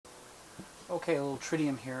Okay, a little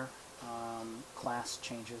Tritium here. Class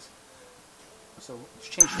changes. So let's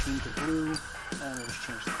change team to blue, and we'll just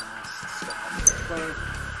change the class style to play.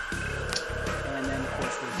 And then, of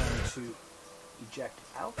course, we're going to eject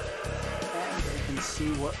out, and you can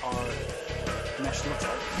see what our mesh looks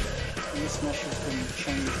like. And this mesh has been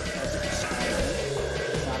changed as it's assigned in.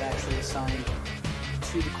 It's not actually assigned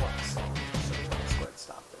to the class. So let's go ahead and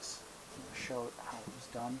stop this. I'm going to show how it was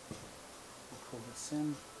done. We'll pull this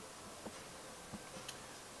in.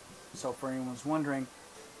 So for anyone's wondering,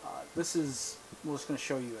 this is, we're just going to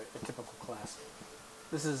show you a typical class.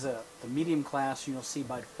 This is the medium class. You'll see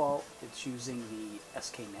by default it's using the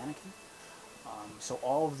SK mannequin. So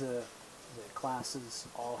all of the classes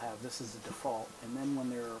all have this as a default, and then when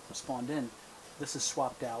they're spawned in, this is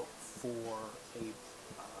swapped out for a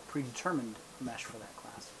predetermined mesh for that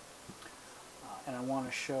class. And I want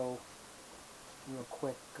to show real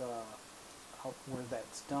quick where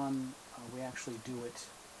that's done. We actually do it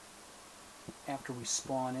after we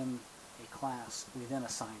spawn in a class. We then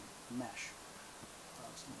assign a mesh. So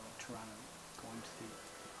I'm going to turn around and go into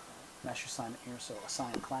the mesh assignment here. So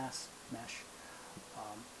assign class mesh,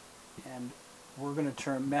 and we're going to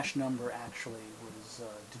turn mesh number. Actually, was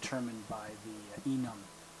determined by the enum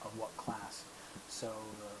of what class. So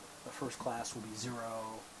the first class will be 0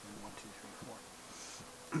 and 1, 2,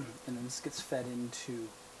 3, 4, and then this gets fed into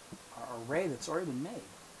our array that's already been made.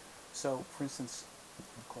 So, for instance,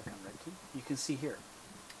 I'll click on red team. You can see here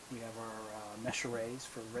we have our mesh arrays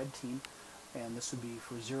for red team, and this would be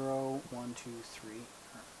for 0, 1, 2, 3,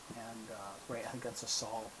 and right, I think that's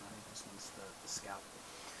assault. I think this one's the scout.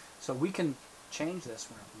 So we can change this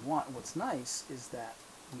whenever we want. What's nice is that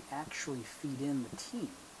we actually feed in the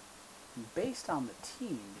team, and based on the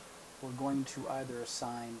team, we're going to either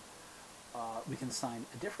assign. We can assign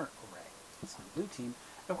a different array. Assign blue team.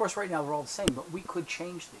 And of course, right now they're all the same, but we could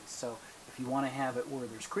change these. So if you want to have it where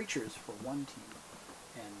there's creatures for one team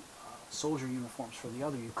and soldier uniforms for the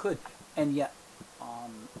other, you could. And yet,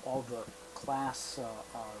 all the class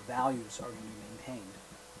values are going to be maintained.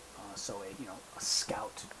 So a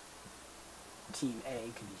scout team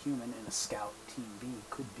A could be human, and a scout team B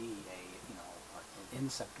could be an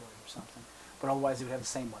insectoid or something. But otherwise, they would have the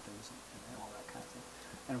same weapons and all that kind of thing.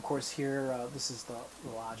 And of course, here this is the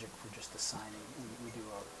logic for just assigning. We do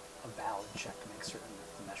a valid check to make certain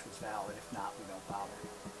that the mesh was valid. If not, we don't bother.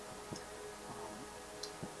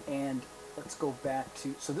 And let's go back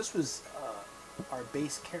to, so this was our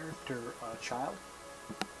base character child.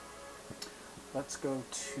 Let's go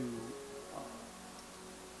to,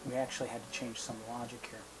 we actually had to change some logic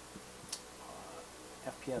here.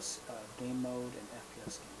 FPS game mode and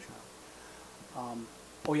FPS game child.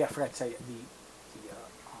 Oh yeah, I forgot to tell you,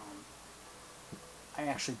 I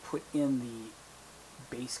actually put in the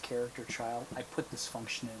base character child. I put this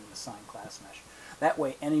function in the assign class mesh. That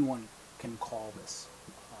way anyone can call this.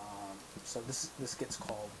 So this gets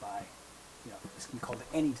called by, this can be called at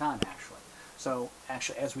any time actually. So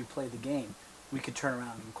actually, as we play the game, we could turn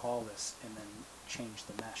around and call this and then change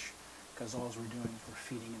the mesh, because all we're doing is we're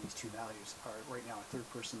feeding in these two values. Right now, a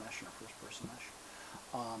third-person mesh and a first-person mesh.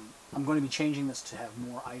 I'm going to be changing this to have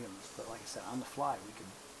more items, but like I said, on the fly, we could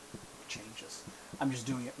change this. I'm just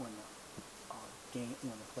doing it when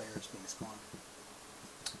the player is being spawned.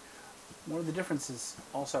 One of the differences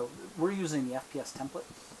also, we're using the FPS template.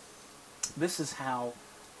 This is how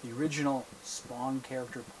the original spawn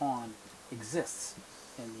character pawn exists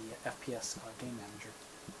in the FPS game manager,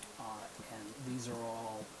 and these are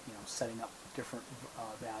all setting up different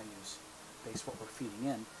values based on what we're feeding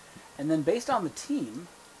in, and then based on the team,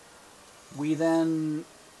 we then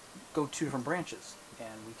go two different branches,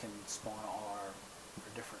 and we can spawn all our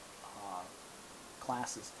different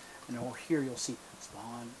classes. And over here you'll see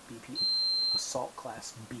spawn BP assault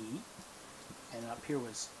class B, and up here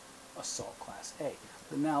was assault class A.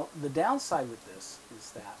 But now the downside with this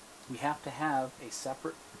is that we have to have a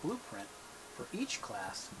separate blueprint for each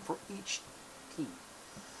class for each team.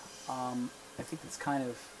 I think that's kind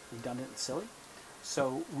of redundant and silly,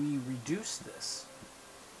 so we reduce this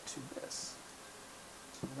to this.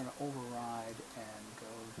 So we're going to override and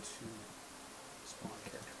go to spawn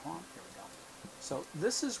character pawn. Here we go. So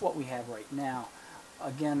this is what we have right now.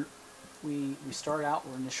 Again, we start out,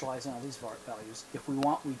 we're initializing all these values. If we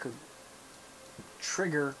want, we could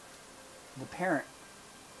trigger the parent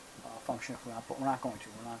function if we want, but we're not going to.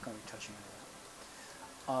 We're not going to be touching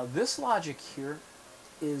any of that. This logic here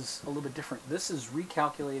is a little bit different. This is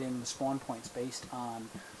recalculating the spawn points based on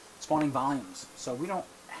spawning volumes. So we don't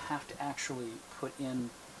have to actually put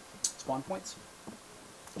in spawn points.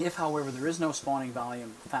 If, however, there is no spawning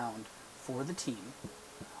volume found for the team,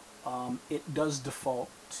 it does default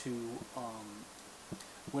to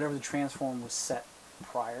whatever the transform was set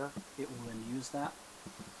prior. It will then use that.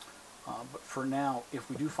 But for now, if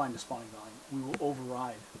we do find a spawning volume, we will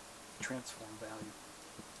override the transform value,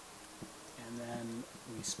 and then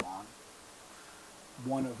we spawn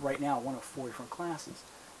right now one of 4 different classes.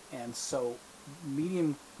 And so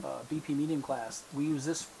medium BP medium class, we use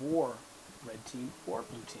this for red team or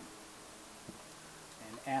blue team.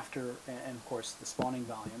 And of course the spawning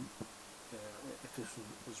volume, if this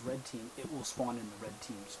was red team, it will spawn in the red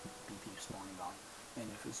team's BP spawning volume, and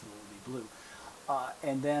if this will be blue.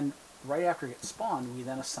 And then right after it gets spawned, we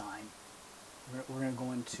then assign, we're going to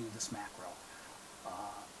go into this macro,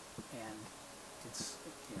 and it's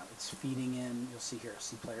feeding in, you'll see here,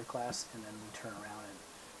 C player class, and then we turn around and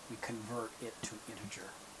we convert it to integer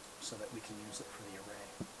so that we can use it for the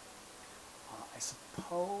array. I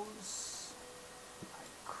suppose I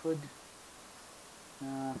could,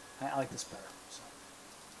 I like this better. So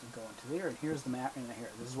we go into there, and here's the map, and here,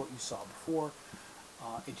 this is what you saw before.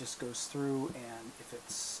 It just goes through, and if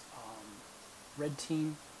it's red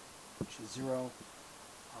team, which is 0,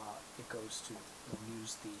 it goes to, we'll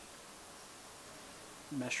use the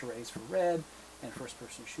mesh arrays for red, and first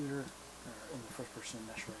person shooter, or in the first person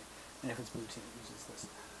mesh array, and if it's blue team, it uses this.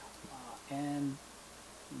 And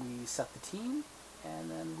we set the team, and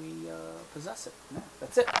then we possess it. Yeah,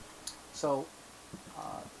 that's it. So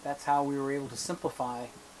that's how we were able to simplify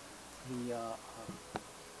the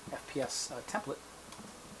FPS template.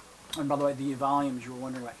 And by the way, the volumes you were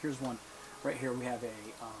wondering about, here's one right here. We have a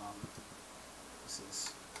this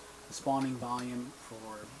is the spawning volume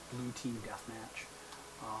for blue team deathmatch.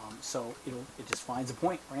 So it just finds a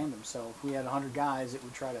point random. So if we had 100 guys, it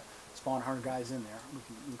would try to spawn 100 guys in there. We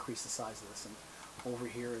can increase the size of this. And over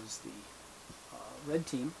here is the red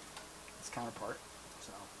team, its counterpart.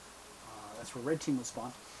 So that's where red team would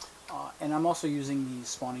spawn. And I'm also using these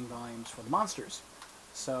spawning volumes for the monsters.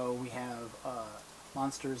 So we have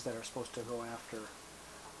monsters that are supposed to go after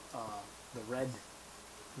the red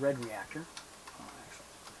reactor. Actually,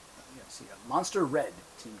 yeah, see, monster red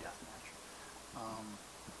team deathmatch.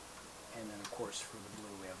 And then of course for the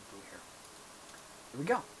blue we have blue here. Here we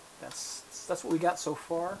go. That's what we got so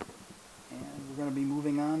far, and we're going to be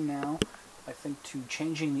moving on now, I think, to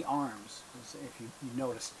changing the arms. If you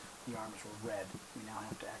notice, the arms were red. We now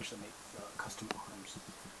have to actually make custom arms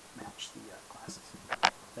match the classes.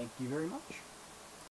 Thank you very much.